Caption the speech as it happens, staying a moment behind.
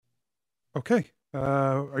Okay.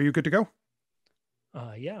 Are you good to go?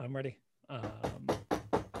 Yeah, I'm ready. Oh,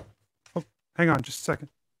 hang on just a second.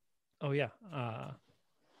 Oh yeah.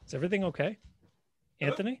 Is everything okay,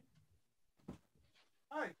 Hello? Anthony?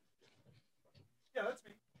 Hi. Yeah, that's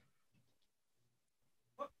me.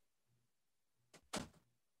 What?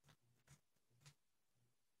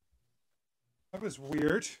 That was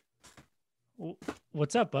weird.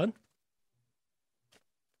 What's up, bud?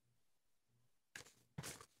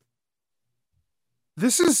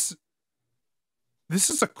 This is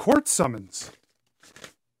a court summons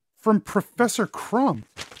from Professor Crumb.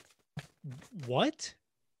 What?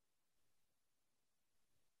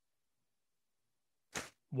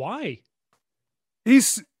 Why?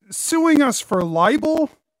 He's suing us for libel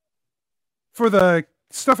for the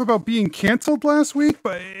stuff about being canceled last week,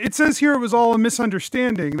 but it says here it was all a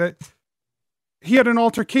misunderstanding, that he had an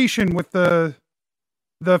altercation with the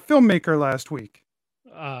filmmaker last week.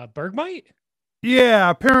 Bergmite? Yeah,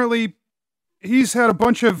 apparently he's had a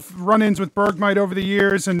bunch of run-ins with Bergmite over the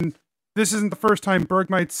years, and this isn't the first time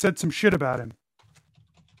Bergmite said some shit about him.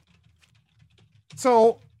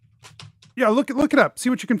 So, yeah, look it up. See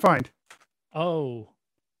what you can find. Oh,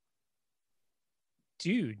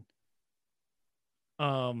 dude.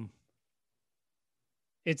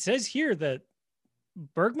 It says here that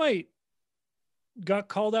Bergmite got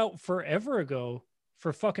called out forever ago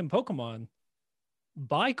for fucking Pokemon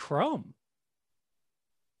by Crumb.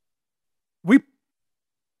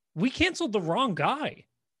 We canceled the wrong guy.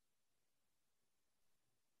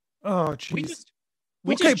 Oh, jeez.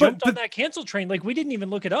 We just jumped on that cancel train. Like, we didn't even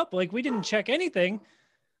look it up. Like, we didn't check anything.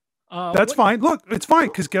 That's fine. Look, it's fine,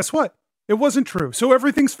 because guess what? It wasn't true. So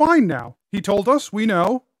everything's fine now. He told us, we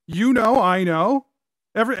know, you know, I know.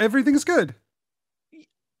 Everything's good.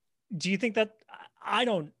 Do you think that I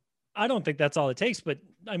don't think that's all it takes, but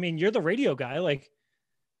I mean, you're the radio guy. Like,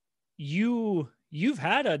 you've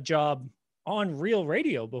had a job on real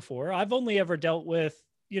radio before. I've only ever dealt with,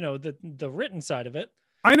 the written side of it.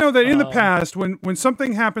 I know that in the past, when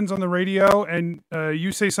something happens on the radio and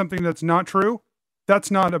you say something that's not true,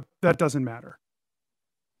 that doesn't matter.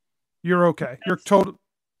 You're okay. You're total,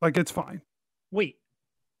 like, it's fine. Wait,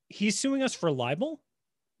 he's suing us for libel?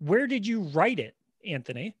 Where did you write it,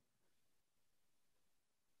 Anthony?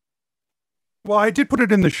 Well, I did put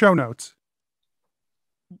it in the show notes.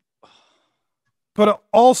 But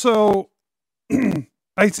also,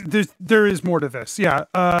 there is more to this. Yeah.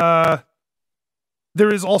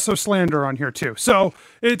 There is also slander on here too. So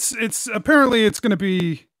it's apparently it's going to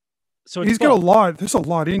be. So he's got a lot. There's a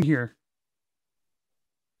lot in here.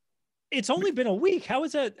 It's only been a week. How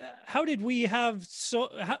is that? How did we have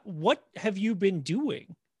what have you been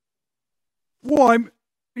doing? Well,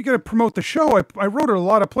 you got to promote the show. I wrote at a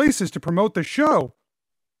lot of places to promote the show.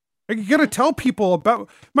 You got to tell people about,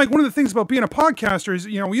 Mike, one of the things about being a podcaster is,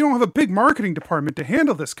 you don't have a big marketing department to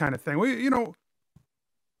handle this kind of thing. No, Allie,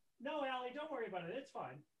 don't worry about it. It's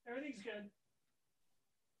fine. Everything's good.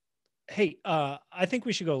 Hey, I think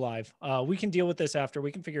we should go live. We can deal with this after.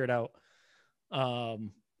 We can figure it out.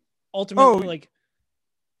 Ultimately,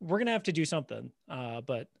 we're going to have to do something.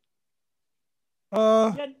 But yeah,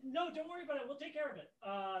 no, don't worry about it. We'll take care of it.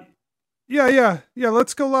 Yeah.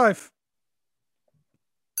 Let's go live.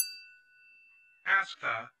 Ask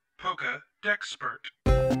the Pokedexpert.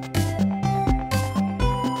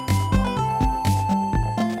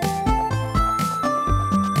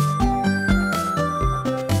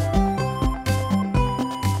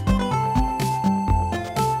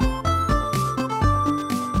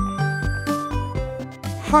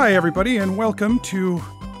 Hi, everybody, and welcome to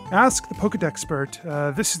Ask the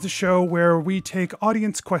Pokedexpert. This is the show where we take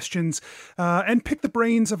audience questions and pick the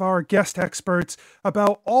brains of our guest experts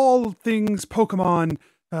about all things Pokemon,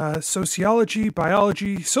 sociology,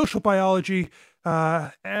 biology, social biology.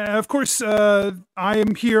 Of course, I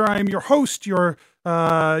am here. I am your host, your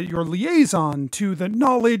liaison to the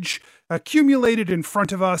knowledge accumulated in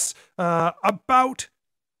front of us about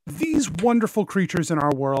these wonderful creatures in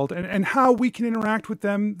our world and how we can interact with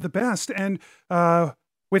them the best. And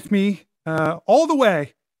with me, all the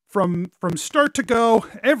way from start to go,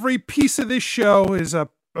 every piece of this show is a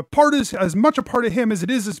part, as much a part of him as it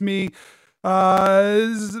is me.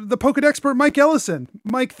 The Pokedexpert, Mike Ellison.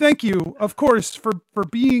 Mike, thank you, of course, for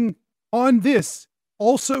being on this,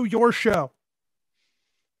 also your show.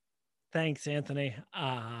 Thanks, Anthony.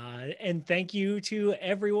 And thank you to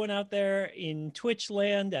everyone out there in Twitch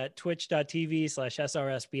land at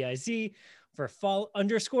twitch.tv/SRSBIZ for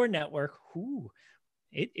fall_network. Ooh,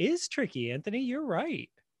 it is tricky, Anthony. You're right.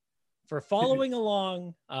 For following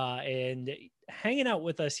along and hanging out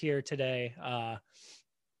with us here today.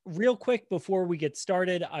 real quick before we get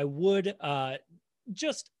started, I would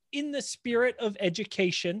just in the spirit of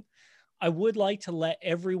education, I would like to let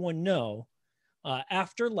everyone know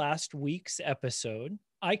after last week's episode,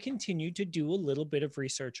 I continued to do a little bit of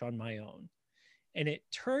research on my own. And it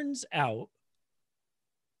turns out,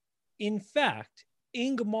 in fact,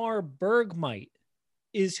 Ingmar Bergmite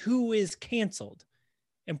is who is canceled.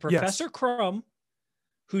 And Professor Crumb,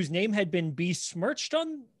 whose name had been besmirched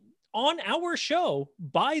on our show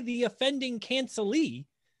by the offending cancelee,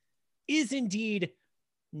 is indeed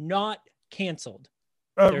not canceled.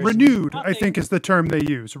 Renewed, I think, is the term they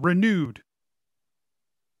use. Renewed.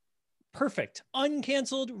 Perfect.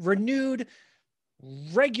 Uncanceled, renewed,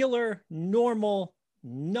 regular, normal,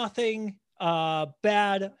 nothing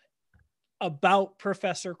bad about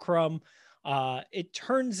Professor Crumb. It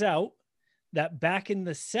turns out that back in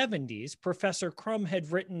the 70s, Professor Crumb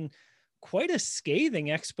had written quite a scathing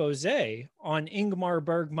expose on Ingmar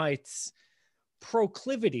Bergmite's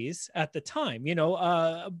proclivities at the time.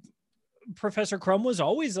 Professor Crumb was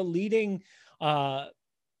always a leading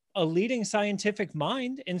scientific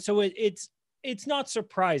mind, and so it's not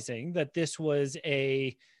surprising that this was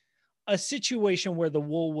a situation where the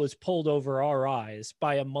wool was pulled over our eyes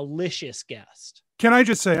by a malicious guest. Can I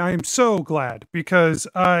just say I am so glad, because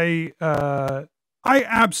I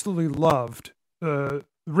absolutely loved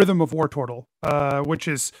Rhythm of War Turtle, which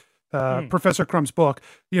is Professor Crumb's book.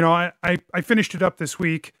 I finished it up this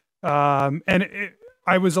week, and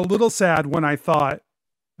I was a little sad when I thought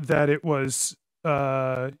that it was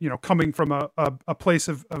coming from a place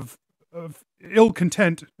of ill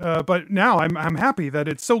content, but now I'm happy that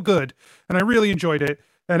it's so good, and I really enjoyed it,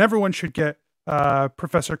 and everyone should get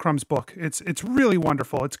Professor Crumb's book. It's really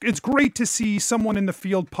wonderful. It's great to see someone in the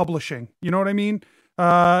field publishing. You know what I mean?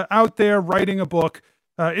 Out there writing a book.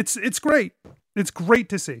 It's great. It's great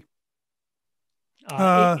to see.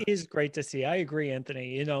 It is great to see. I agree,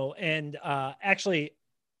 Anthony. And actually,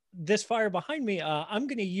 this fire behind me, I'm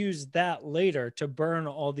going to use that later to burn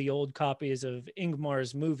all the old copies of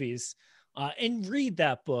Ingmar's movies and read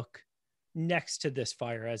that book next to this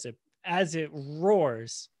fire as it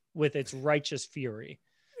roars with its righteous fury.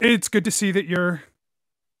 It's good to see that you're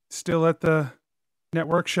still at the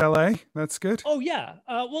network chalet. That's good. Oh yeah.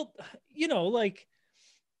 Well,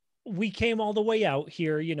 we came all the way out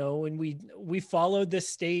here, and we followed the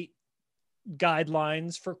state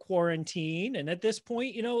guidelines for quarantine. And at this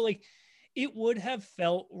point, it would have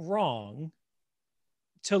felt wrong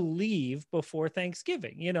to leave before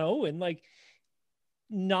Thanksgiving, and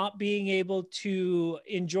not being able to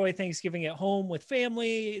enjoy Thanksgiving at home with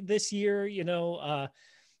family this year,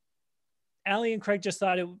 Allie and Craig just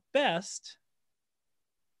thought it best.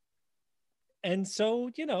 And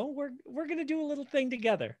so, we're going to do a little thing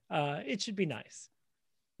together. It should be nice.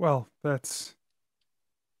 Well, that's...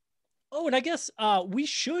 Oh, and I guess we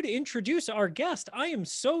should introduce our guest. I am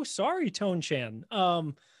so sorry, Tone Chan.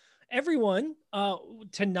 Everyone,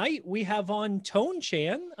 tonight we have on Tone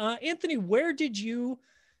Chan. Anthony, where did you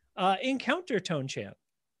encounter Tone Chan?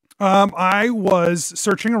 I was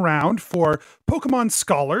searching around for Pokemon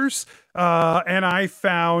scholars, and I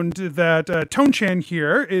found that Tone Chan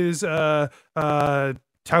here is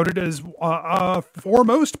touted as a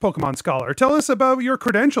foremost Pokemon scholar. Tell us about your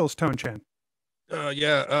credentials, Tone Chan.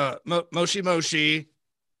 Moshi Moshi.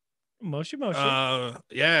 Moshi Moshi.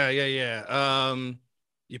 Yeah.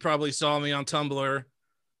 You probably saw me on Tumblr.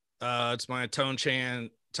 It's my Tone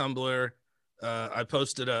Chan Tumblr. I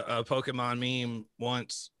posted a Pokemon meme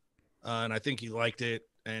once, and I think you liked it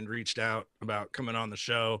and reached out about coming on the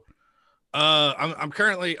show. I'm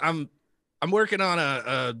currently working on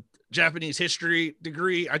a Japanese history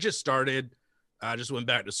degree. I just started. I just went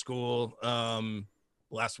back to school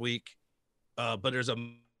last week. But there's a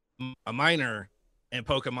minor in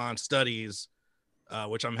Pokemon studies,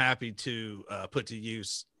 which I'm happy to put to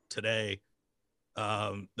use today.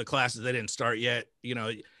 The classes, they didn't start yet. You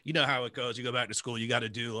know how it goes. You go back to school, you got to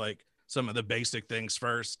do like some of the basic things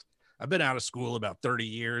first. I've been out of school about 30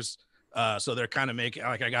 years. So they're kind of making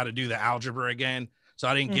like I got to do the algebra again. So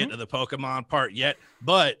I didn't get to the Pokemon part yet,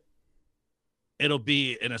 but it'll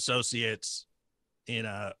be an associate's in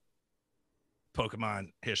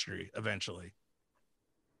Pokemon history eventually.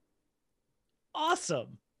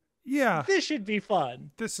 Awesome. Yeah. This should be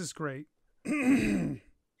fun. This is great.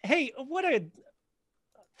 Hey,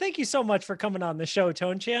 thank you so much for coming on the show,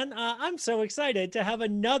 Tone Chan. I'm so excited to have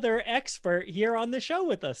another expert here on the show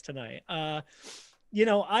with us tonight. I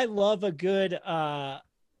love a good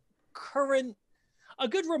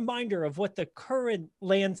reminder of what the current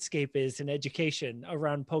landscape is in education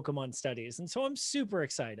around Pokemon studies. And so I'm super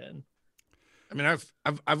excited. I mean,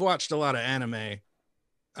 I've watched a lot of anime,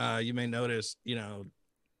 you may notice, some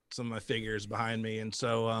of my figures behind me. And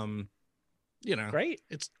so, Great.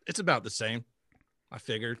 it's about the same, I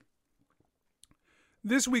figured.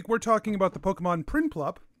 This week, we're talking about the Pokemon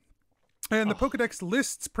Prinplup. And the Pokedex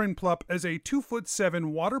lists Prinplup as a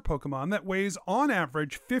 2'7" water Pokemon that weighs, on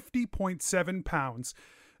average, 50.7 pounds.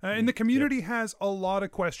 And the community has a lot of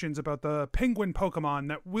questions about the penguin Pokemon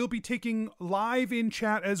that we'll be taking live in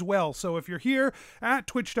chat as well. So if you're here at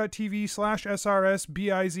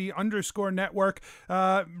twitch.tv/SRSBIZ_network,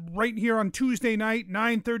 right here on Tuesday night,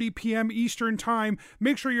 9:30 p.m. Eastern time,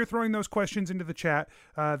 make sure you're throwing those questions into the chat.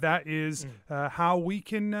 That is how we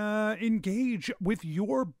can engage with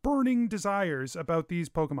your burning desires about these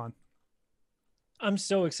Pokemon. I'm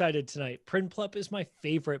so excited tonight. Prinplup is my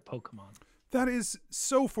favorite Pokemon. That is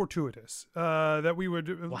so fortuitous that we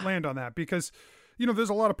would land on that because, there's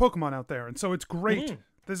a lot of Pokemon out there. And so it's great.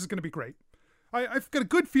 This is going to be great. I've got a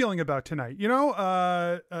good feeling about tonight.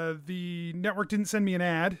 The network didn't send me an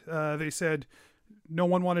ad. They said no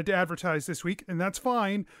one wanted to advertise this week, and that's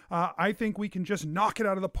fine. I think we can just knock it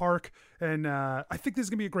out of the park. And I think this is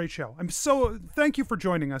going to be a great show. Thank you for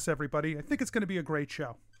joining us, everybody. I think it's going to be a great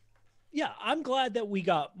show. Yeah, I'm glad that we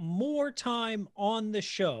got more time on the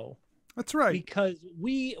show. That's right. Because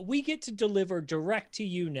we get to deliver direct to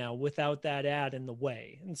you now without that ad in the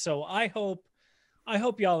way. And so I hope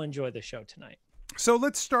y'all enjoy the show tonight. So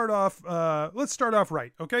let's start off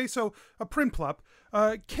right. Okay. So a Prinplup,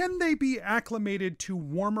 can they be acclimated to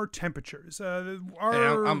warmer temperatures? Hey,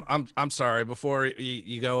 I'm sorry. Before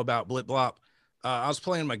you go about Blip Blop, I was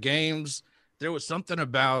playing my games. There was something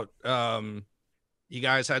about you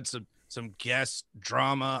guys had some guest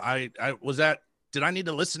drama. Did I need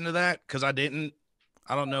to listen to that? Because I didn't.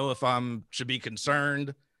 I don't know if should be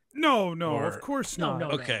concerned. No, of course not. No,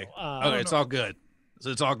 okay. No. Okay, it's all good. So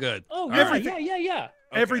it's all good. Oh, yeah, yeah.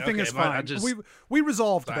 Okay, everything is fine. We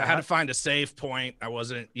resolved that. I had to find a save point. I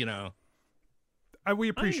wasn't, we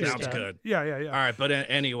appreciate that. Sounds good. Yeah. All right, but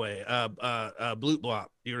anyway, Bloop Blop,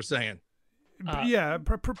 you were saying.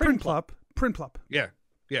 Prinplup. Yeah.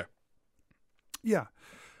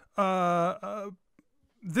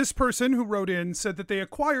 This person who wrote in said that they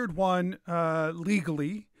acquired one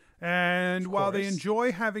legally, and while they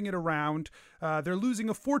enjoy having it around, they're losing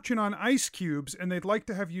a fortune on ice cubes, and they'd like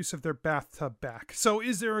to have use of their bathtub back. So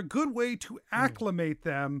is there a good way to acclimate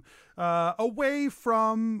them away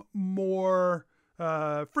from more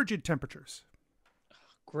frigid temperatures?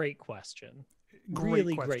 Great question.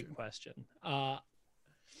 Really great question.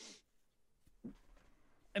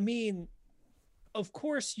 Of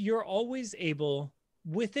course, you're always able,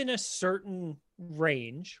 within a certain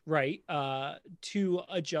range, right, to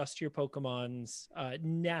adjust your Pokemon's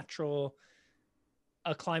natural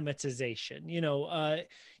acclimatization.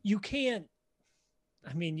 You can't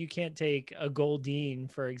take a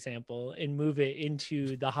Goldeen, for example, and move it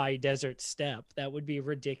into the high desert steppe. That would be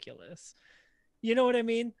ridiculous. You know what I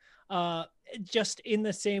mean? Just in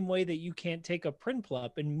the same way that you can't take a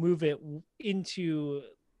Prinplup and move it into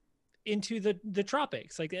the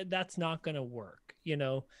tropics. Like that's not going to work. In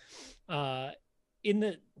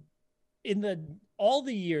the all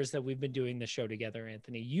the years that we've been doing the show together,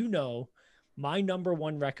 Anthony, my number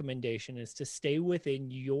one recommendation is to stay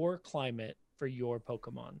within your climate for your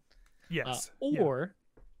Pokemon. Yes. Or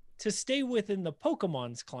to stay within the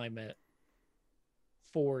Pokemon's climate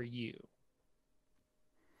for you.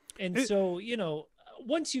 And so,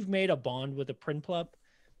 once you've made a bond with a Prinplup,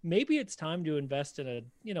 maybe it's time to invest in a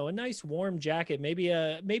nice warm jacket, maybe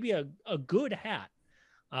a good hat.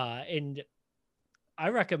 And I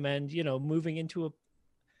recommend, moving into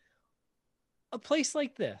a place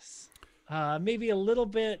like this, maybe a little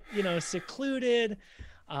bit, secluded,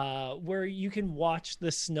 where you can watch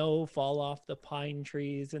the snow fall off the pine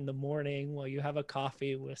trees in the morning while you have a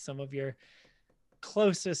coffee with some of your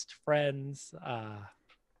closest friends.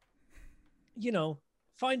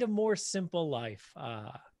 Find a more simple life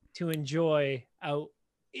to enjoy out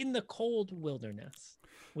in the cold wilderness.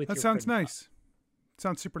 That sounds nice.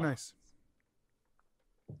 Sounds super nice.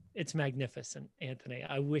 It's magnificent, Anthony.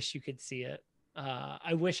 I wish you could see it.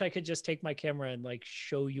 I wish I could just take my camera and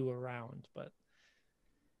show you around, but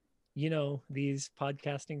these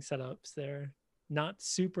podcasting setups, they're not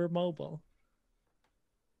super mobile.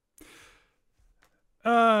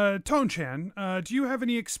 Tone-chan, do you have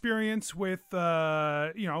any experience with,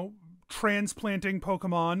 transplanting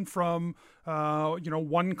Pokemon from,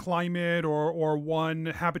 one climate or one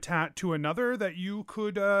habitat to another that you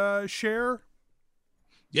could share?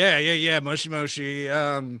 Yeah. Moshi.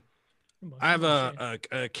 I have a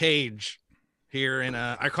cage here, and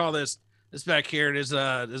I call this back here. This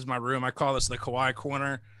is my room. I call this the Kawaii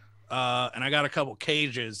corner. And I got a couple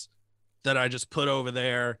cages that I just put over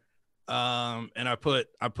there. And I put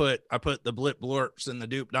the blip blorps and the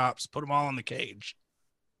doop dops, put them all in the cage.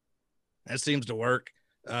 That seems to work.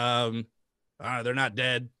 They're not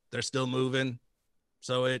dead. They're still moving.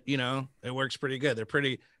 So it works pretty good. They're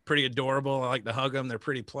pretty adorable. I like to hug them. They're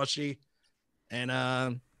pretty plushy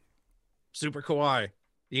and super kawaii.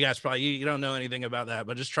 You guys probably, you don't know anything about that,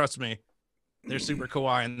 but just trust me. They're super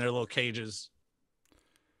kawaii in their little cages.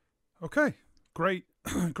 Okay, great.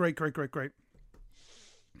 Great.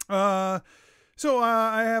 So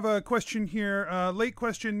I have a question here. Late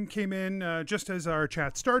question came in just as our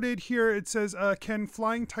chat started here. It says, can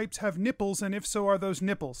flying types have nipples? And if so, are those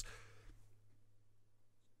nipples?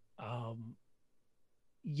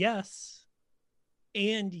 Yes.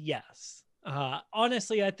 And yes.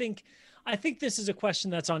 Honestly, I think this is a question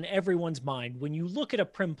that's on everyone's mind. When you look at a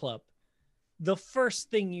Prinplup, the first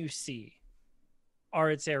thing you see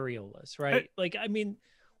are its areolas, right? Like, I mean,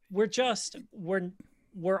 we're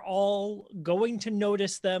all going to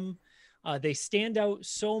notice them. They stand out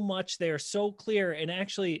so much. They are so clear. And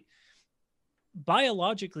actually,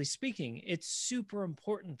 biologically speaking, it's super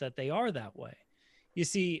important that they are that way. You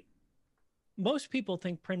see, most people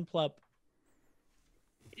think Prinplup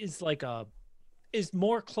is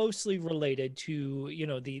more closely related to,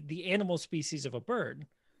 the animal species of a bird.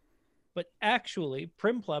 But actually,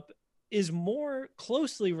 Prinplup is more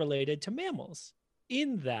closely related to mammals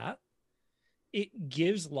in that it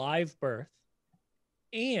gives live birth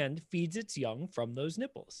and feeds its young from those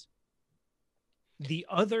nipples. The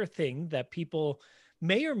other thing that people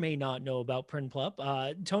may or may not know about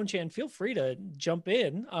Prinplup, Tone-chan, feel free to jump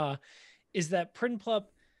in, is that Prinplup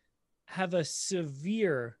have a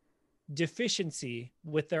severe deficiency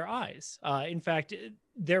with their eyes. In fact,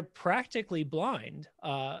 they're practically blind.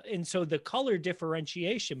 And so the color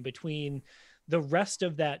differentiation between the rest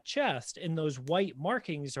of that chest and those white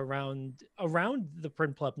markings around the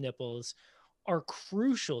Prinplup nipples are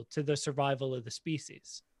crucial to the survival of the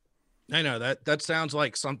species. I know that sounds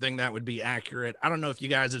like something that would be accurate. I don't know if you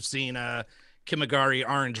guys have seen Kimagari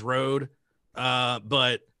Orange Road,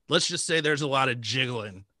 but let's just say there's a lot of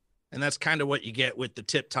jiggling. And that's kind of what you get with the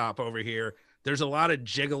tip top over here. There's a lot of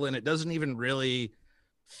jiggling. It doesn't even really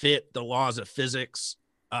fit the laws of physics.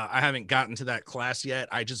 I haven't gotten to that class yet.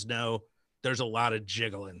 I just know there's a lot of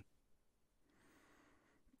jiggling.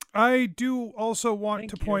 I do also want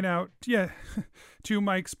to point out, to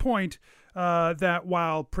Mike's point, that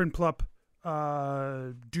while Prinplup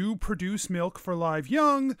do produce milk for live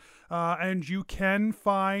young, and you can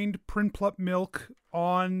find Prinplup milk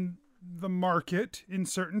on the market in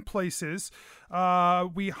certain places,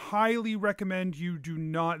 we highly recommend you do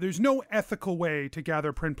not. There's no ethical way to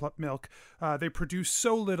gather Prinplup milk. They produce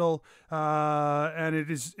so little, and it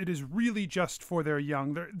is really just for their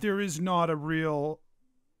young. There is not a real.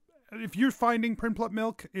 If you're finding Prinplup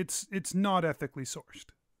milk, it's not ethically sourced.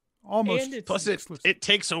 Almost. Plus, it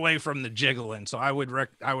takes away from the jiggling. So I would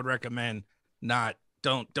recommend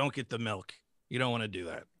don't get the milk. You don't want to do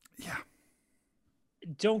that. Yeah.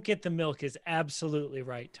 Don't get the milk is absolutely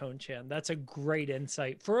right, Tone-chan. That's a great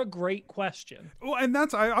insight for a great question. Well, and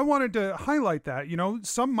I wanted to highlight that.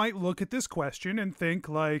 Some might look at this question and think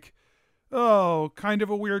like, oh, kind of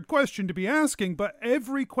a weird question to be asking, but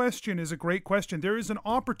every question is a great question. There is an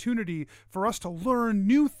opportunity for us to learn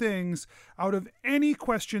new things out of any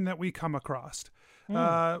question that we come across.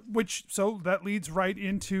 So that leads right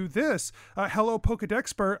into this. Hello,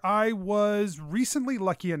 Pokedexpert. I was recently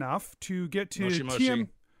lucky enough to get to Moshi.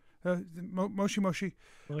 Moshi.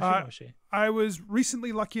 I was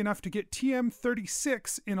recently lucky enough to get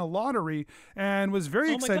TM36 in a lottery and was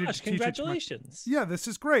very excited to teach congratulations. it. This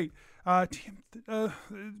is great. I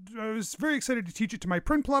was very excited to teach it to my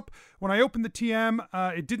Prinplup. When I opened the TM,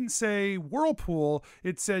 it didn't say Whirlpool,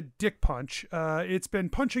 it said Dick Punch. It's been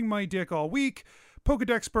punching my dick all week.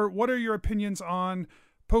 Pokedexpert, what are your opinions on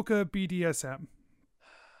Poke BDSM?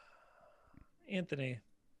 Anthony,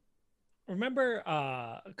 remember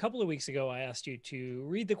a couple of weeks ago I asked you to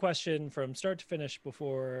read the question from start to finish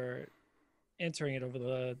before answering it over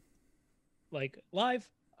the live?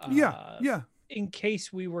 Yeah. In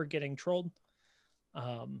case we were getting trolled.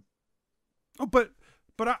 But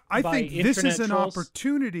I think this is an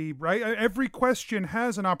opportunity, right? Every question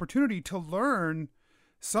has an opportunity to learn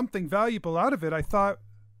something valuable out of it. I thought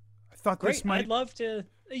Great. This might. I'd love to.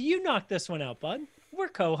 You knock this one out, bud. We're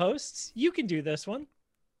co-hosts. You can do this one.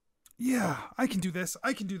 Yeah, I can do this.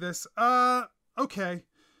 Okay.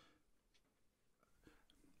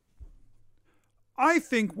 I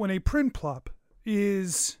think when a Prinplup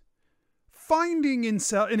is finding in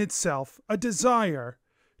itself a desire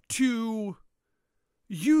to,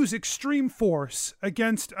 use extreme force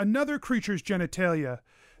against another creature's genitalia,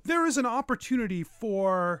 there is an opportunity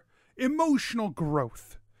for emotional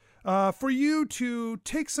growth. For you to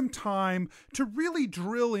take some time to really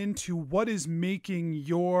drill into what is making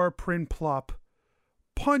your Prinplup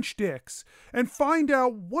punch dicks and find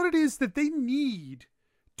out what it is that they need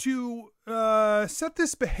to set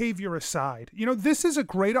this behavior aside. You know, this is a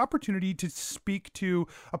great opportunity to speak to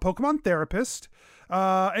a Pokemon therapist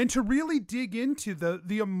and to really dig into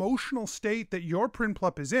the emotional state that your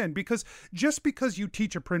Prinplup is in, because just because you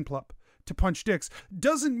teach a Prinplup to punch dicks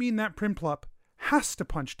doesn't mean that Prinplup has to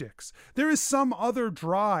punch dicks. There is some other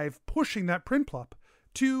drive pushing that Prinplup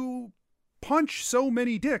to punch so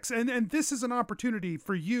many dicks, and this is an opportunity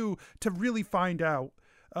for you to really find out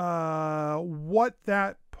what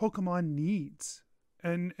that Pokemon needs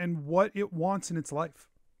and what it wants in its life.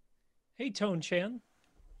 Hey, Tone Chan.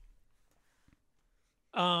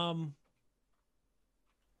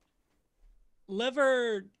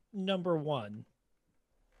 Lever number 1.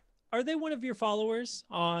 Are they one of your followers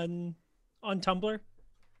on Tumblr?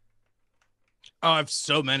 Oh, I have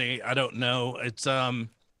so many. I don't know. It's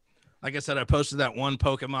like I said, I posted that one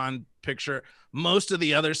Pokemon picture. Most of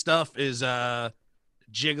the other stuff is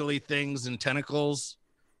jiggly things and tentacles.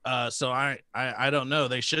 So I don't know.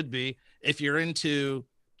 They should be. If you're into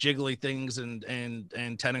jiggly things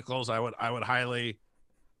and tentacles, I would highly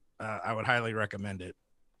recommend it.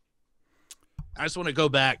 I just want to go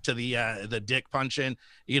back to the dick punching.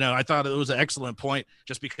 You know, I thought it was an excellent point.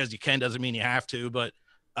 Just because you can doesn't mean you have to. But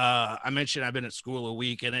I mentioned I've been at school a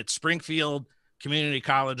week, and at Springfield Community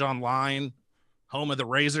College Online, home of the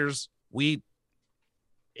Razors,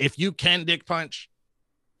 if you can dick punch,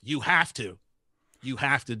 you have to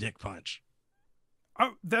dick punch.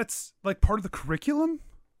 Oh, that's like part of the curriculum?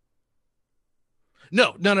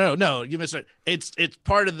 No. You missed it. It's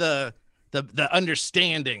part of the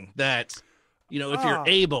understanding that, you know, if you're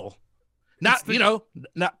able,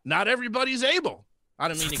 not everybody's able. I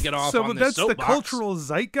don't mean to get off on this soapbox. So that's the cultural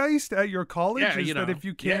zeitgeist at your college? Yeah, is that if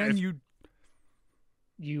you can,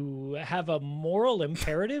 you have a moral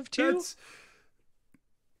imperative to?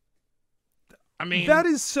 I mean, that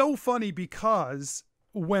is so funny, because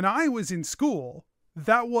when I was in school,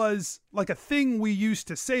 that was like a thing we used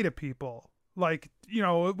to say to people. Like, you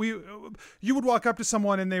know, you would walk up to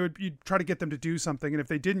someone and you'd try to get them to do something, and if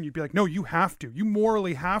they didn't, you'd be like, no, you have to. You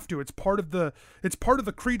morally have to. It's part of the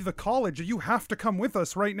creed of the college. You have to come with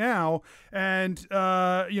us right now, and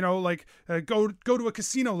go to a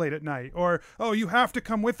casino late at night, or you have to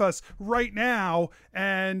come with us right now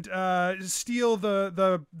and steal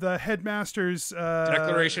the headmaster's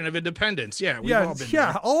Declaration of Independence. Yeah, we've all been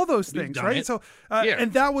there. All those things, right? It. So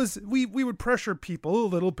and that was we would pressure people a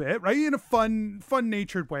little bit, right, in a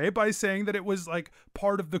fun-natured way, by saying that it was like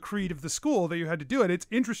part of the creed of the school that you had to do it. It's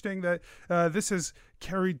interesting that this has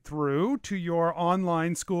carried through to your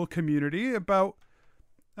online school community about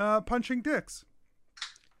punching dicks.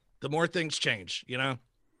 The more things change, you know?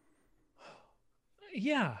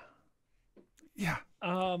 Yeah. Yeah.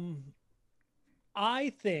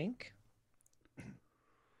 I think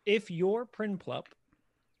if your Prinplup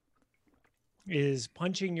is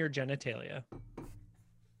punching your genitalia,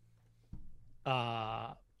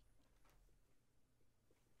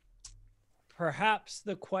 perhaps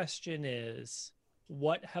the question is,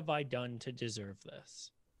 what have I done to deserve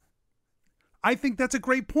this? I think that's a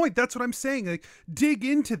great point. That's what I'm saying. Like, dig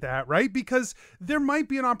into that, right? Because there might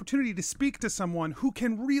be an opportunity to speak to someone who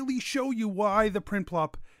can really show you why the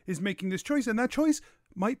Prinplup is making this choice, and that choice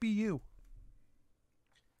might be you.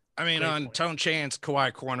 I mean, on Tone Chan's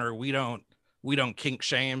Kawaii Corner, we don't kink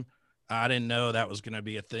shame. I didn't know that was going to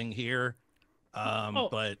be a thing here.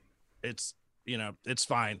 But it's, you know, it's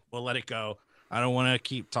fine. We'll let it go. I don't want to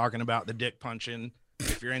keep talking about the dick punching.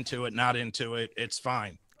 If you're into it, not into it, it's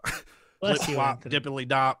fine. Flip flop, dippily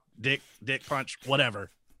dop, dick punch,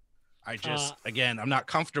 whatever. I just, again, I'm not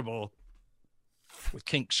comfortable with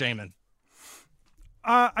kink shaming.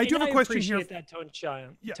 I do have a question here. I appreciate that,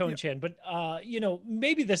 Tone Chan, but you know,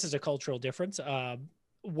 maybe this is a cultural difference.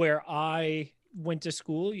 Where I went to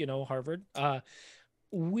school, you know, Harvard,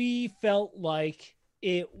 we felt like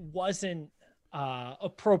it wasn't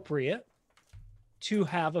appropriate to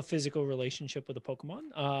have a physical relationship with a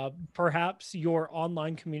Pokemon. Perhaps your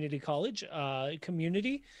online community college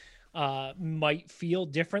community might feel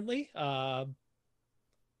differently.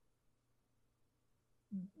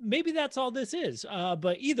 Maybe that's all this is.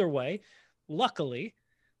 But either way, luckily,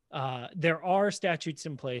 there are statutes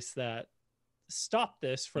in place that stop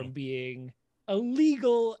this from being a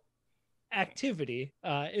legal activity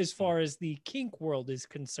as far as the kink world is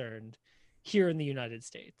concerned here in the United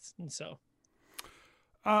States. And so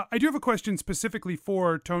I do have a question specifically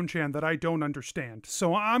for Tone-chan that I don't understand.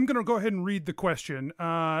 So I'm going to go ahead and read the question.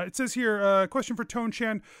 It says here, question for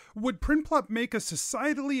Tone-chan. Would Prinplup make a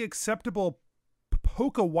societally acceptable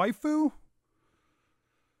Poke waifu?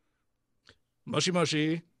 Moshi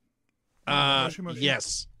Moshi. Moshi Moshi.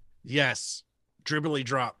 Yes. Yes. Dribbly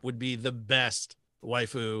Drop would be the best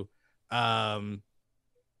waifu.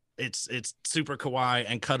 It's super kawaii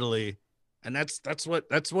and cuddly. And that's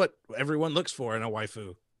what everyone looks for in a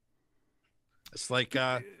waifu. It's like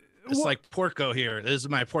like Porco here. This is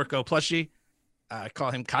my Porco plushie. I call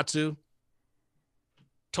him Katsu.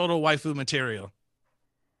 Total waifu material.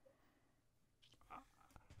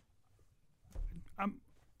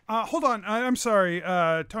 Hold on. I'm sorry,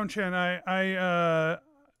 Tone-chan. I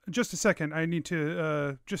just a second. I need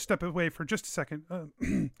to just step away for just a second. I'm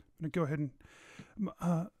gonna go ahead and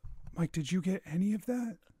Mike, did you get any of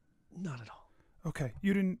that? Not at all. Okay,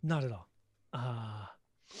 you didn't. Not at all.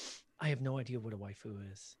 I have no idea what a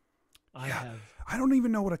waifu is. I don't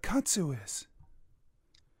even know what a katsu is.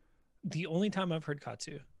 The only time I've heard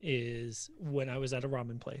katsu is when I was at a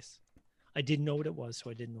ramen place. I didn't know what it was, so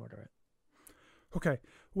I didn't order it. Okay.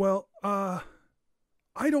 Well, I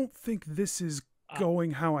don't think this is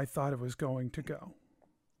going how I thought it was going to go.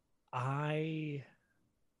 I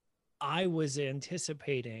was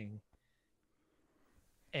anticipating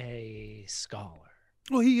a scholar.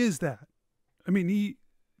 Well, he is that. I mean, he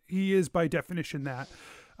is by definition that.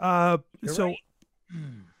 You're so, right.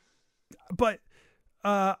 But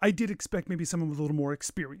I did expect maybe someone with a little more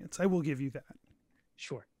experience. I will give you that.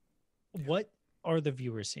 Sure. What are the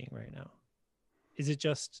viewers seeing right now? Is it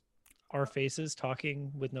just our faces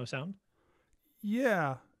talking with no sound?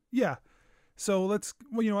 Yeah. So well,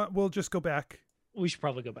 you know what? We'll just go back. We should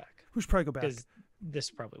probably go back. Because this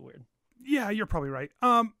is probably weird. Yeah, you're probably right.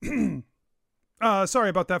 Sorry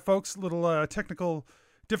about that, folks. Little technical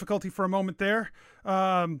difficulty for a moment there.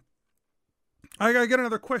 I get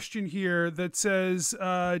another question here that says,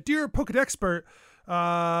 Dear Pokedexpert,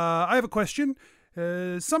 I have a question.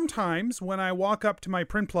 Sometimes when I walk up to my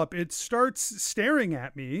Prinplup, it starts staring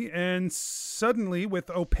at me, and suddenly, with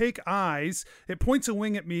opaque eyes, it points a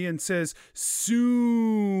wing at me and says,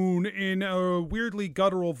 soon, in a weirdly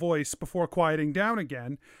guttural voice before quieting down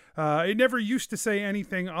again. It never used to say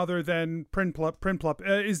anything other than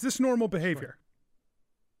Prinplup. Is this normal behavior?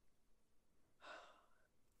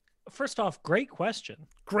 First off, great question.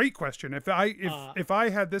 Great question. If I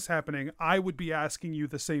had this happening, I would be asking you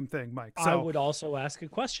the same thing, Mike. So I would also ask a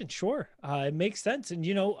question. Sure. It makes sense. And,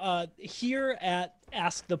 here at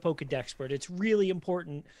Ask the Pokedexpert, it's really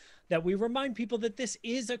important that we remind people that this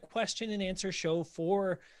is a question and answer show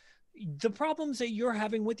for the problems that you're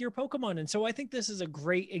having with your Pokemon. And so I think this is a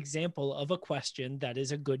great example of a question that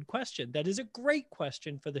is a good question. That is a great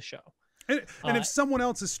question for the show. And if someone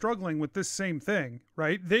else is struggling with this same thing,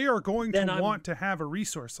 right, they are going to want to have a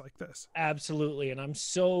resource like this. Absolutely. And I'm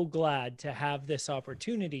so glad to have this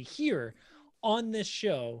opportunity here on this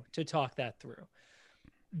show to talk that through.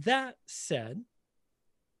 That said,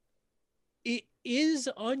 it is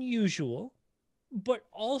unusual, but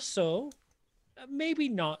also maybe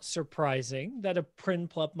not surprising that a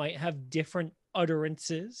Prinplup might have different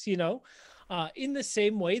utterances, in the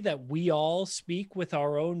same way that we all speak with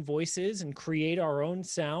our own voices and create our own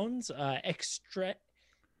sounds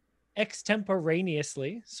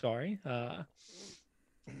extemporaneously. Sorry.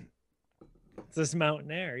 It's this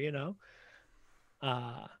mountain air,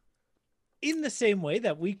 in the same way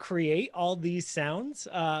that we create all these sounds,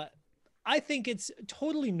 I think it's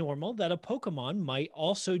totally normal that a Pokemon might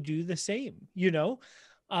also do the same.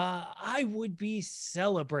 I would be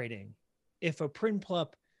celebrating if a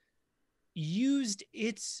Prinplup used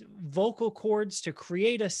its vocal cords to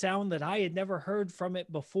create a sound that I had never heard from it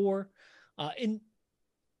before. And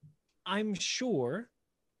I'm sure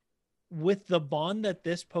with the bond that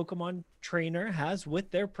this Pokemon trainer has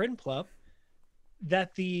with their Prinplup,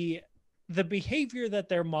 that the behavior that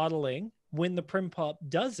they're modeling when the Prinplup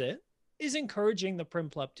does it is encouraging the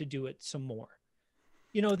Prinplup to do it some more.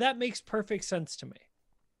 That makes perfect sense to me.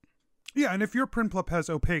 Yeah, and if your Prinplup has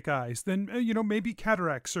opaque eyes, then, maybe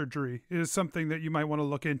cataract surgery is something that you might want to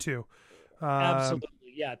look into. Absolutely.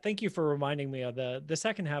 Yeah. Thank you for reminding me of the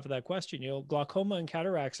second half of that question. Glaucoma and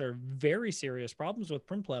cataracts are very serious problems with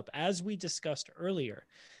Prinplup. As we discussed earlier,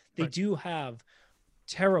 they do have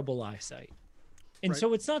terrible eyesight. And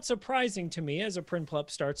so it's not surprising to me as a Prinplup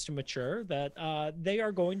starts to mature that they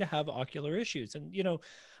are going to have ocular issues. And,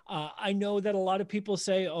 I know that a lot of people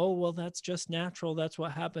say, oh, well, that's just natural. That's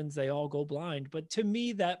what happens. They all go blind. But to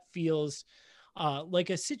me, that feels like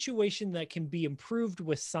a situation that can be improved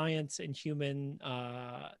with science and human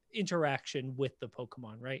interaction with the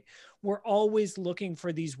Pokemon, right? We're always looking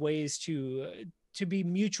for these ways to be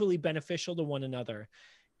mutually beneficial to one another.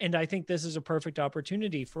 And I think this is a perfect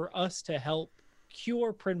opportunity for us to help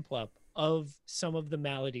cure Prinplup of some of the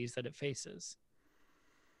maladies that it faces.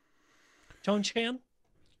 Tone-chan?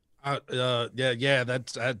 Yeah.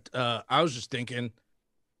 That's I was just thinking,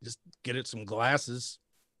 just get it some glasses.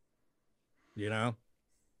 I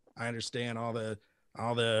understand all the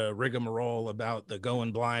rigmarole about the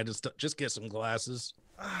going blind and stuff. Just get some glasses.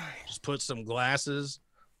 Just put some glasses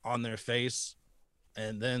on their face,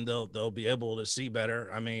 and then they'll be able to see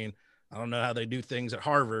better. I mean, I don't know how they do things at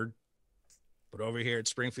Harvard, but over here at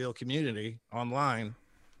Springfield Community Online,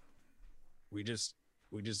 we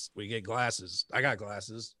get glasses. I got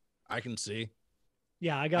glasses. I can see.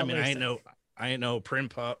 Yeah, I got. I mean, I ain't no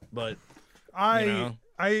Prinplup, but I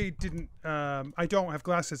didn't. I don't have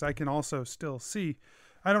glasses. I can also still see.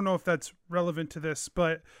 I don't know if that's relevant to this,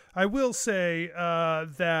 but I will say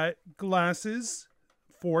that glasses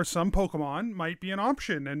for some Pokemon might be an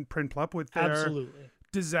option, and Prinplup with their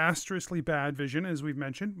disastrously bad vision, as we've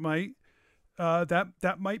mentioned, might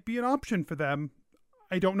that might be an option for them.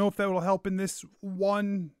 I don't know if that will help in this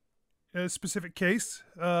one specific case.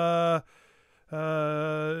 But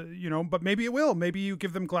maybe it will. Maybe you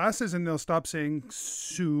give them glasses and they'll stop saying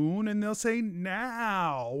soon and they'll say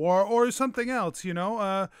now or something else,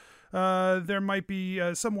 there might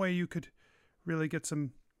be some way you could really get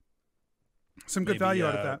some good value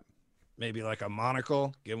out of that. Maybe like a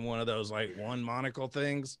monocle, give them one of those like one monocle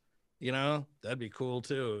things, that'd be cool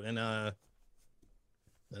too. And then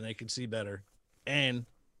they could see better. And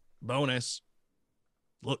bonus,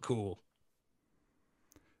 look cool.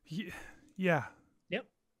 Yeah. Yep.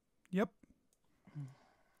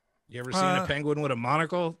 You ever seen a penguin with a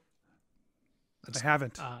monocle? I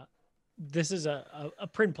haven't. This is a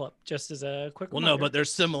Prinplup, just as a quick reminder. No, but they're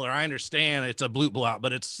similar. I understand it's a Blute Blot,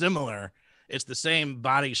 but it's similar. It's the same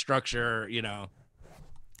body structure,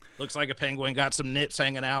 Looks like a penguin, got some nips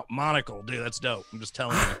hanging out. Monocle, dude, that's dope. I'm just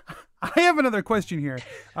telling you. I have another question here.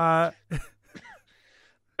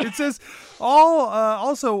 It says,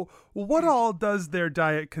 also, what all does their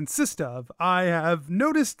diet consist of? I have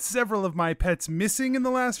noticed several of my pets missing in the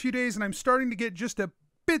last few days, and I'm starting to get just a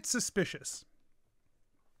bit suspicious.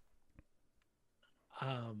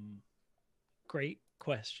 Great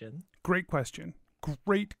question.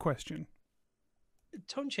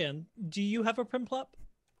 Tone-chan, do you have a Prinplup?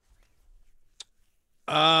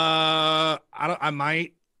 I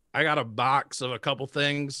might. I got a box of a couple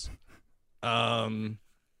things. I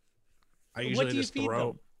usually just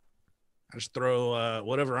throw. I just throw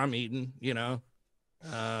whatever I'm eating,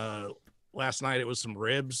 Last night it was some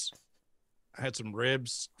ribs. I had some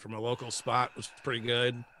ribs from a local spot, which was pretty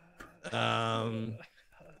good.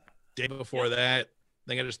 Day before that, I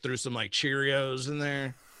think I just threw some like Cheerios in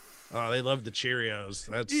there. Oh, they love the Cheerios.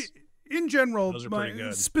 In general, those are pretty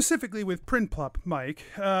good. Specifically with Prinplup, Mike,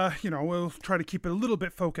 we'll try to keep it a little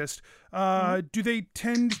bit focused. Do they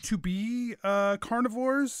tend to be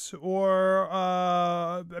carnivores? Or,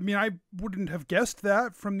 I wouldn't have guessed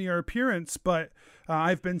that from their appearance, but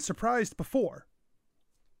I've been surprised before.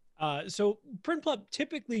 So Prinplup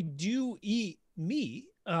typically do eat meat.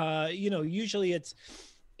 Usually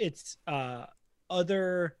it's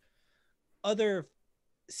other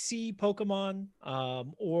sea Pokemon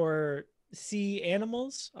or sea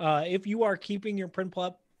animals. If you are keeping your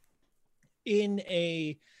Prinplup in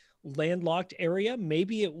a landlocked area,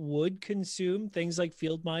 maybe it would consume things like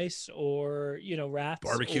field mice or rats,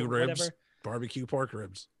 barbecue ribs, whatever. Barbecue pork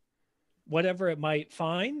ribs, whatever it might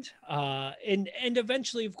find. And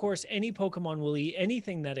eventually, of course, any Pokemon will eat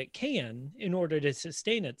anything that it can in order to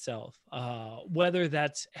sustain itself, whether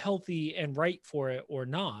that's healthy and right for it or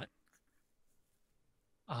not.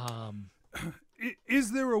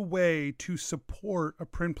 Is there a way to support a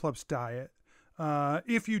Prinplup's diet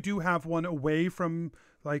if you do have one away from,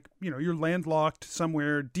 you're landlocked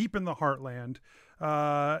somewhere deep in the heartland?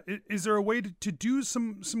 Is there a way to do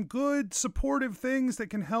some good supportive things that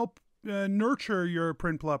can help nurture your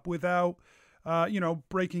Prinplup without,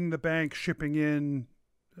 breaking the bank, shipping in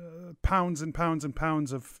pounds and pounds and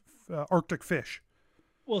pounds of Arctic fish?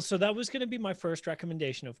 Well, so that was going to be my first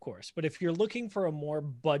recommendation, of course. But if you're looking for a more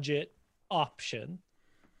budget option,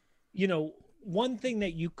 one thing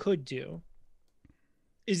that you could do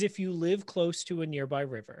is if you live close to a nearby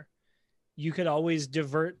river, you could always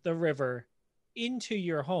divert the river into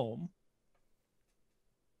your home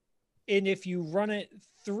And if you run it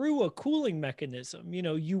through a cooling mechanism,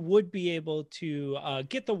 you would be able to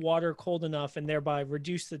get the water cold enough and thereby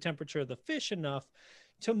reduce the temperature of the fish enough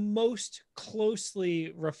to most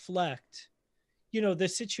closely reflect the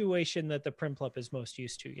situation that the Primplop is most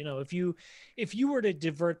used to. If you were to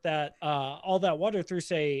divert that all that water through,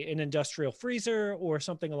 say, an industrial freezer or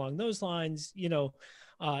something along those lines,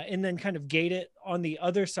 and then kind of gate it on the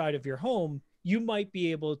other side of your home, you might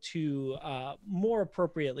be able to more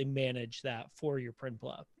appropriately manage that for your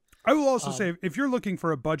Primplop. I will also say, if you're looking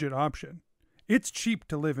for a budget option, it's cheap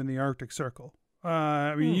to live in the Arctic Circle.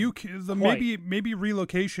 I mean, maybe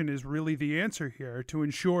relocation is really the answer here to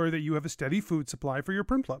ensure that you have a steady food supply for your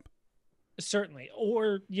Primplop. Certainly.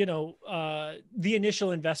 Or, the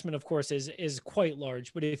initial investment, of course, is quite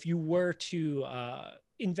large. But if you were to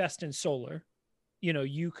invest in solar,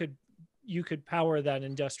 you could power that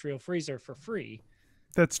industrial freezer for free.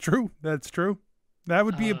 That's true. That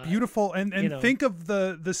would be a beautiful, and think of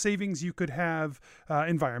the savings you could have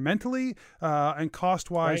environmentally and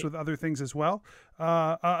cost-wise with other things as well.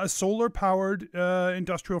 A solar-powered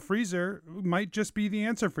industrial freezer might just be the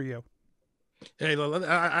answer for you. Hey,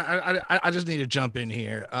 I just need to jump in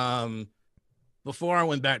here. Before I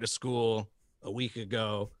went back to school a week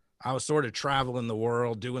ago, I was sort of traveling the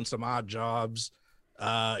world, doing some odd jobs.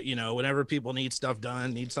 Whenever people need stuff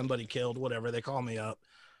done, need somebody killed, whatever, they call me up.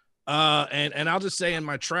 And I'll just say in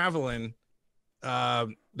my traveling,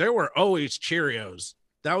 there were always Cheerios.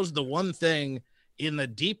 That was the one thing in the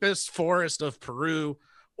deepest forest of Peru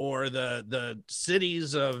or the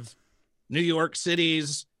cities of New York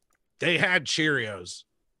cities, they had Cheerios.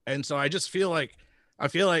 And so I feel like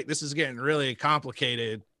this is getting really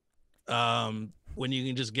complicated when you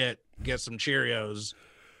can just get some Cheerios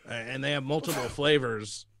and they have multiple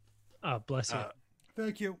flavors. Oh, bless you.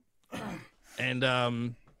 Thank you. And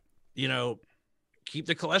keep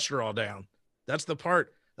the cholesterol down. That's the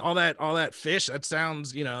part. All that fish, that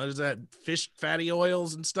sounds, is that fish fatty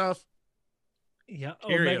oils and stuff? Yeah,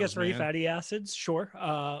 Cheerios, omega-3 fatty acids, sure.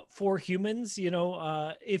 For humans,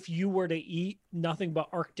 if you were to eat nothing but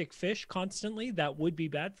Arctic fish constantly, that would be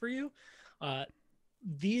bad for you.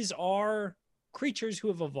 These are creatures who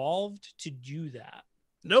have evolved to do that.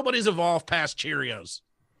 Nobody's evolved past Cheerios.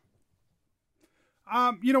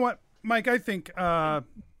 You know what, Mike? I think we're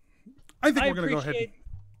going to go ahead.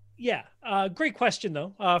 Yeah. Great question,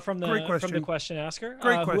 though, from the question asker.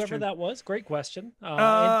 Great question. Whoever that was, great question.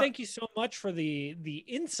 And thank you so much for the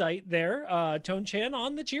insight there, Tone Chan,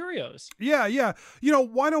 on the Cheerios. Yeah.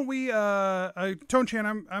 Why don't we, Tone Chan,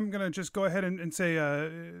 I'm going to just go ahead and say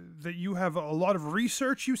that you have a lot of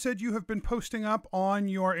research you said you have been posting up on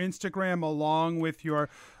your Instagram along with your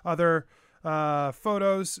other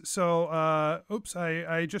photos. So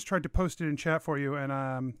I just tried to post it in chat for you and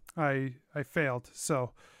I failed.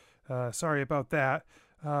 So sorry about that.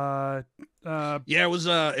 It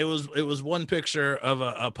was one picture of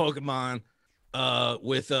a Pokemon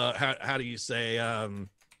with how do you say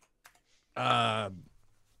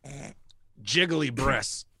jiggly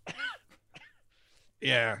breasts.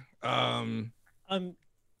 Yeah. I'm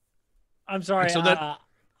sorry. So that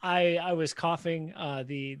I was coughing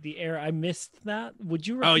the air. I missed that. Would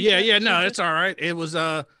you repeat that? No, it's all right. It was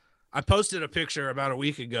I posted a picture about a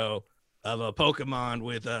week ago of a Pokemon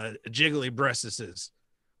with jiggly breastises,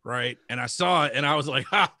 right? And I saw it and I was like,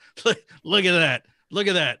 look at that.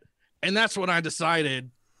 And that's when I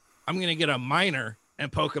decided I'm going to get a minor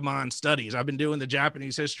in Pokemon studies. I've been doing the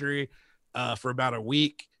Japanese history for about a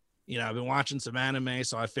week. I've been watching some anime,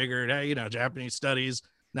 so I figured, hey, Japanese studies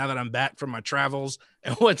now that I'm back from my travels.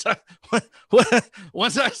 And once I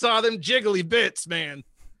saw them jiggly bits, man,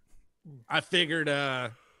 I figured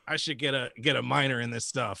I should get a minor in this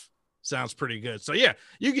stuff. Sounds pretty good. So yeah,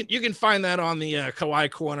 you can find that on the Kawaii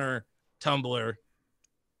Corner Tumblr.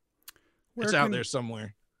 It's out there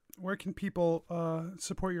somewhere. Where can people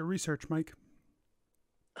support your research, Mike?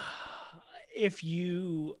 If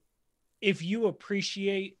you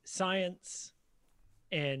appreciate science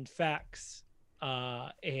and facts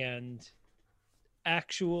and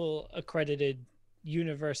actual accredited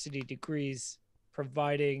university degrees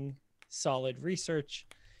providing solid research,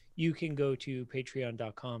 you can go to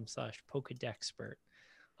patreon.com/Pokedexpert.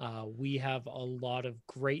 We have a lot of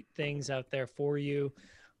great things out there for you.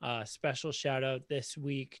 Special shout out this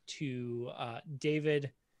week to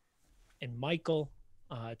David and Michael,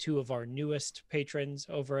 two of our newest patrons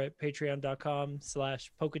over at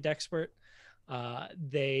patreon.com/Pokedexpert.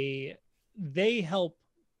 They help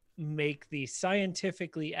make the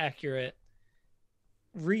scientifically accurate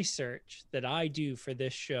research that I do for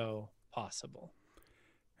this show possible.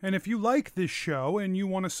 And if you like this show and you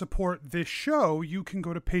want to support this show, you can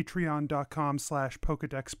go to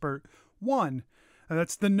patreon.com/PokedExpert1.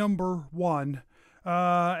 That's the number 1.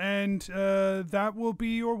 And that will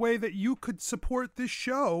be your way that you could support this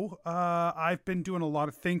show. I've been doing a lot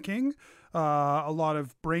of thinking, a lot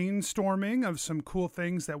of brainstorming of some cool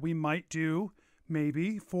things that we might do,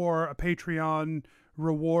 maybe for a Patreon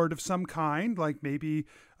reward of some kind. Like maybe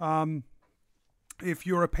if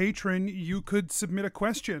you're a patron, you could submit a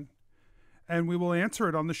question and we will answer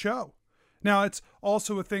it on the show. Now, it's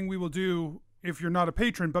also a thing we will do if you're not a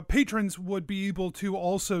patron, but patrons would be able to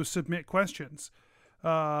also submit questions,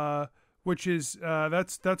 which is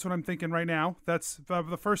that's what I'm thinking right now. That's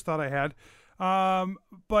the first thought I had. So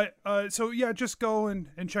yeah, just go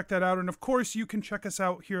and check that out. And of course, you can check us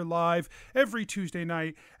out here live every Tuesday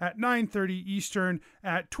night at 9:30 Eastern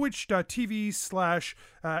at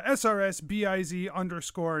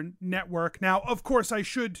twitch.tv/SRSBIZ_network. Now, of course, I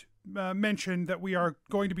should mention that we are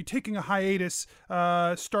going to be taking a hiatus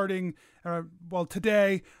starting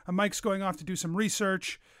today. Mike's going off to do some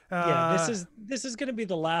research. This is going to be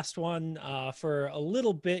the last one for a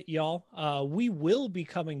little bit, y'all. We will be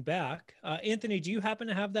coming back. Anthony, do you happen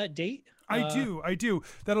to have that date? I do.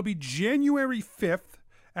 That'll be January 5th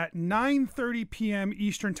at 9:30 p.m.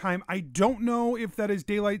 Eastern time. I don't know if that is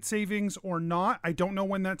daylight savings or not. I don't know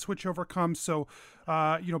when that switchover comes. So,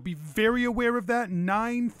 be very aware of that.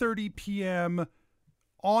 9:30 p.m.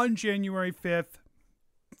 on January 5th.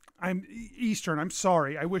 I'm Eastern. I'm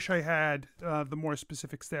sorry. I wish I had the more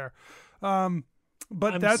specifics there.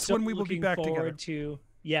 But that's when we will be back together.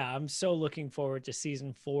 I'm so looking forward to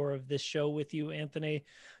season 4 of this show with you, Anthony.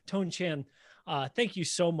 Tone-chan, thank you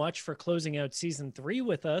so much for closing out season 3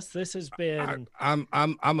 with us. This has been. I'm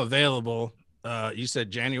available. You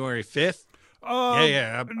said January 5th.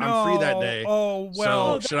 I'm free that day. Oh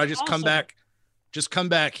well. So should I just come back? Just come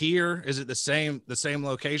back here? Is it the same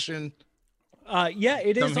location?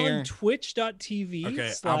 It is on twitch.tv.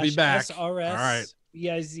 Okay, I'll be back.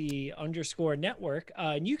 SRSBIZ_network.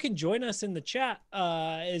 And you can join us in the chat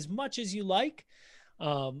as much as you like.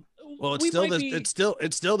 It's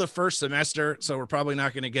still the first semester, so we're probably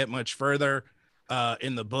not going to get much further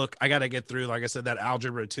in the book. I got to get through, like I said, that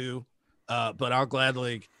algebra 2. But I'll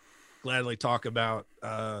gladly talk about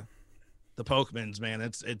the Pokemons, man.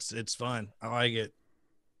 It's fun. I like it.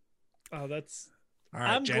 Oh, that's all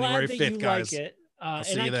right. I'm January glad 5th, that you guys. like it. I'll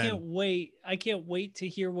see and you then. I can't wait to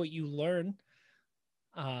hear what you learn.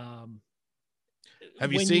 Have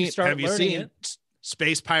you seen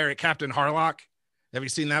Space Pirate Captain Harlock? Have you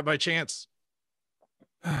seen that by chance?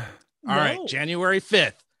 All right, January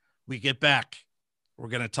 5th, we get back. We're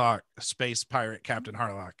going to talk Space Pirate Captain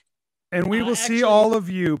Harlock. And we will see all of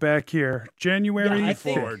you back here January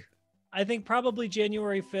 5th. I think probably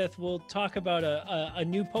January 5th we'll talk about a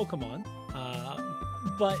new Pokemon.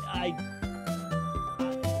 But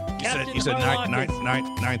you said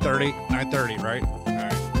 9:30, right? All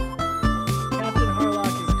right. Captain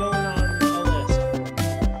Harlock is going on a list.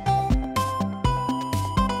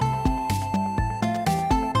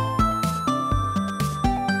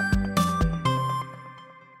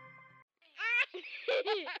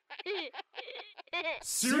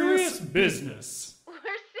 Serious business.